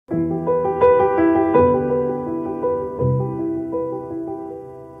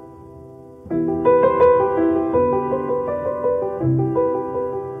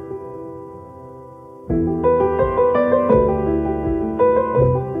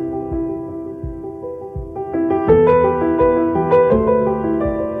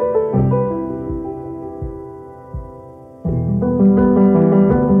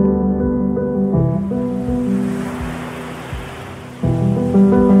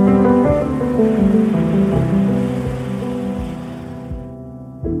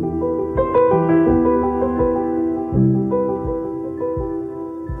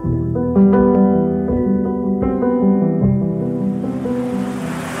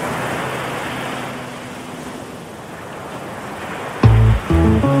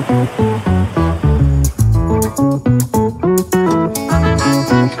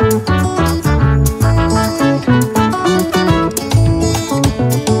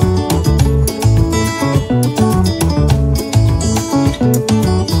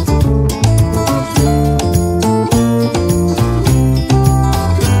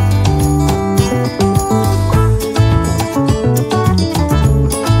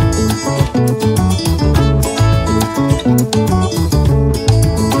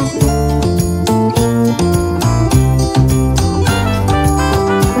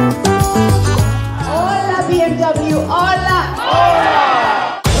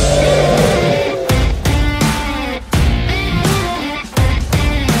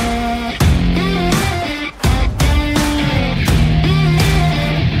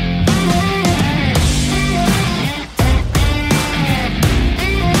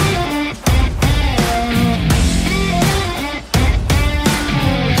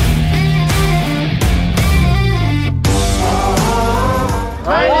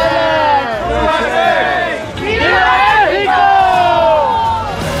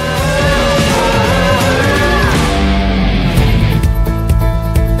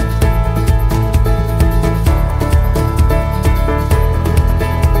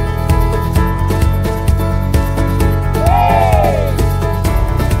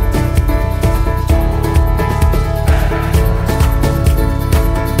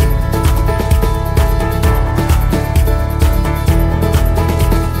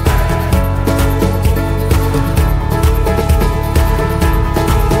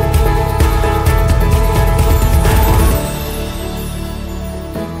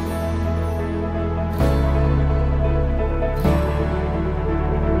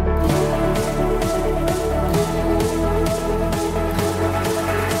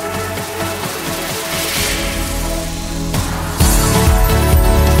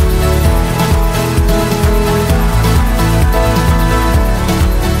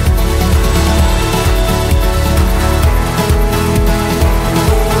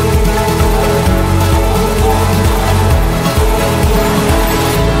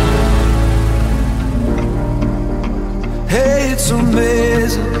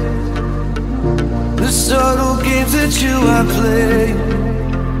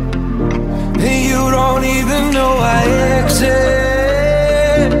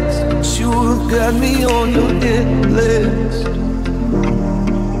add me on your hit list.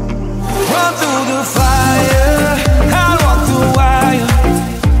 Run through the fire, I'll walk the wire.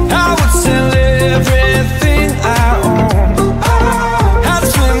 I would sell everything I own. I'd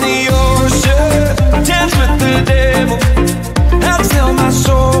swim the ocean, dance with the devil. I'd sell my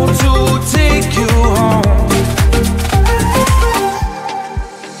soul to take you home.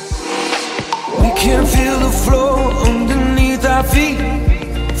 We can feel the floor underneath our feet.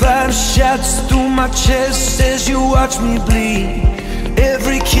 Fire shots through my chest as you watch me bleed.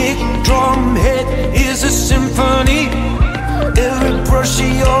 Every kick, drum, hit is a symphony. Every brush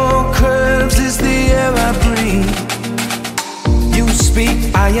of your curves is the air I breathe. You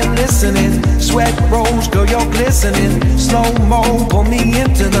speak, I am listening. Sweat rolls, girl, you're glistening. Slow-mo, pull me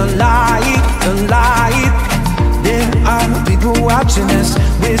into the light, the light. There are people watching us,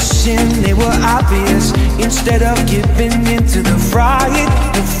 wishing they were obvious, instead of giving into the fright,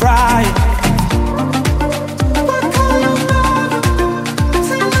 the fright.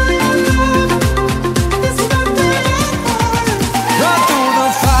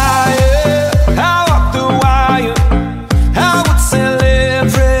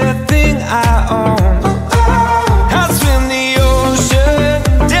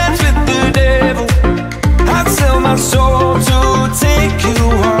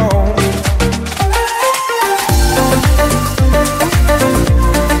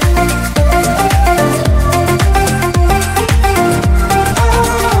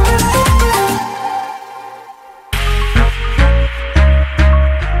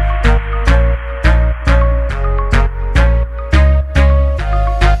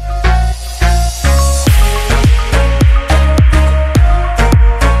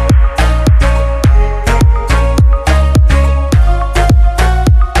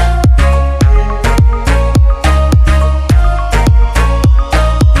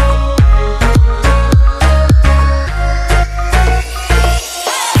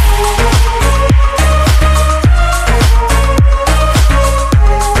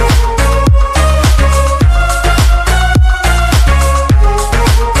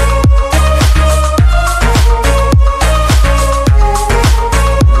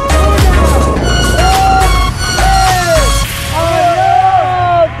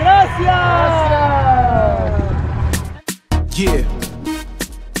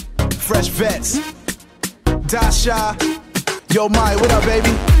 Yo, Mai, what up, baby?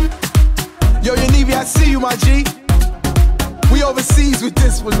 Yo, Yanivi, I see you, my G. We overseas with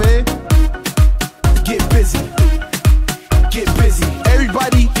this one, man. Get busy. Get busy.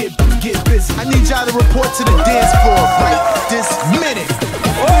 Everybody, get busy. I need y'all to report to the dance floor right this minute.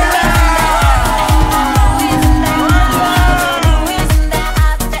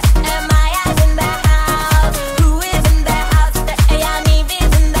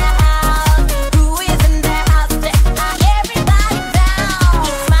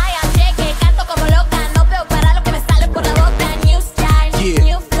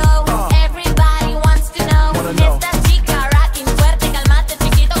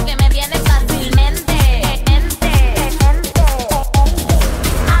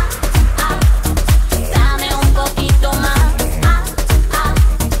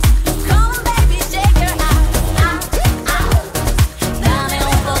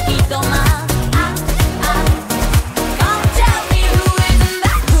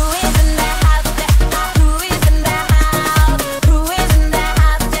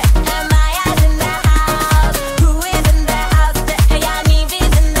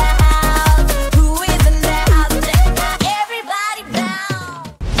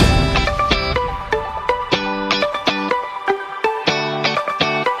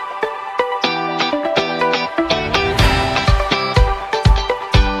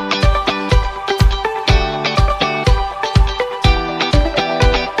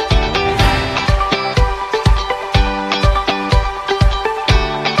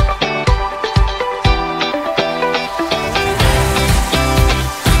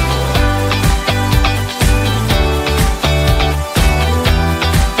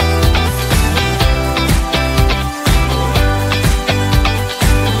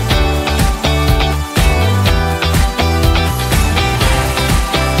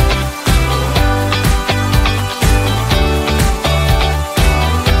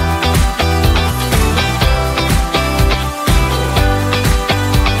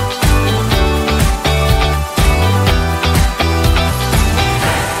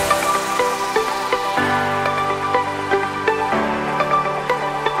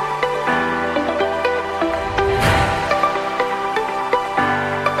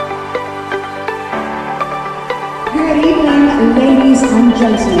 Good evening, ladies Ladies and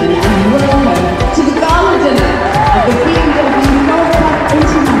gentlemen, and welcome to the gala dinner of the BMW Golf Cup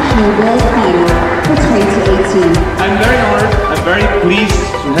International World Final for 2018. I'm very honored, I'm very pleased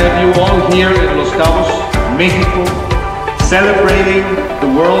to have you all here in Los Cabos, Mexico, celebrating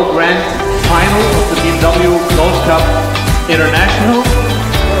the World Grand Final of the BMW Golf Cup International.